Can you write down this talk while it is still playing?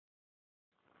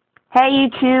Hey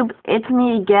YouTube, it's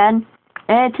me again,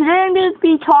 and today I'm going to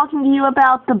be talking to you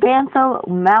about the Bantha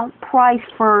mount price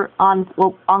for on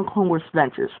Clone Wars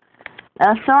Adventures.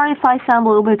 Sorry if I sound a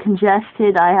little bit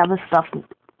congested. I have a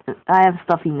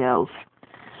stuffy nose.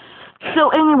 So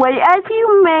anyway, as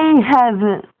you may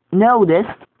have noticed,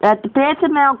 that the Bantha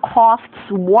mount costs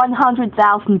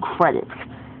 100,000 credits,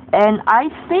 and I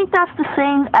think that's the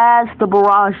same as the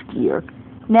Barrage gear.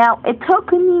 Now, it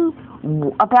took me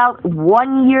about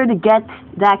 1 year to get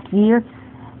that gear,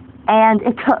 and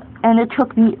it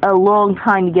took me a long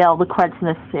time to get all the credits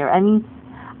necessary. I mean,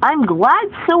 I'm glad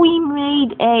CWA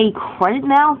made a credit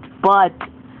mount, but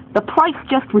the price is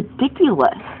just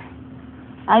ridiculous.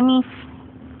 I mean,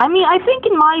 I think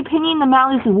in my opinion the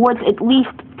mount is worth at least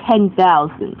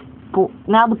 10,000.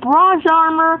 Now the Barrage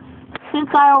armor, since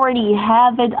I already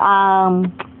have it,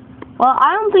 well,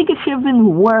 I don't think it should have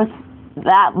been worth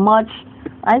that much.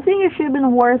 I think it should have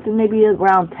been worth maybe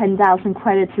around 10,000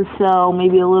 credits or so,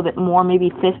 maybe a little bit more,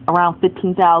 maybe around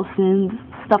 15,000,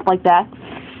 stuff like that.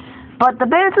 But the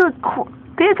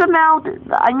Bantha mount,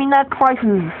 I mean, that price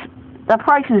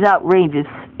is outrageous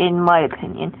in my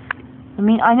opinion. I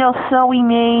mean, I know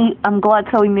I'm glad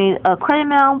CWA made a credit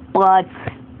mount, but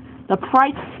the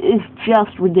price is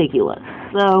just ridiculous.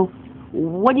 So,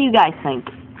 what do you guys think?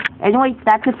 Anyway,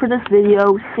 that's it for this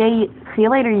video. See you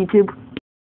later, YouTube.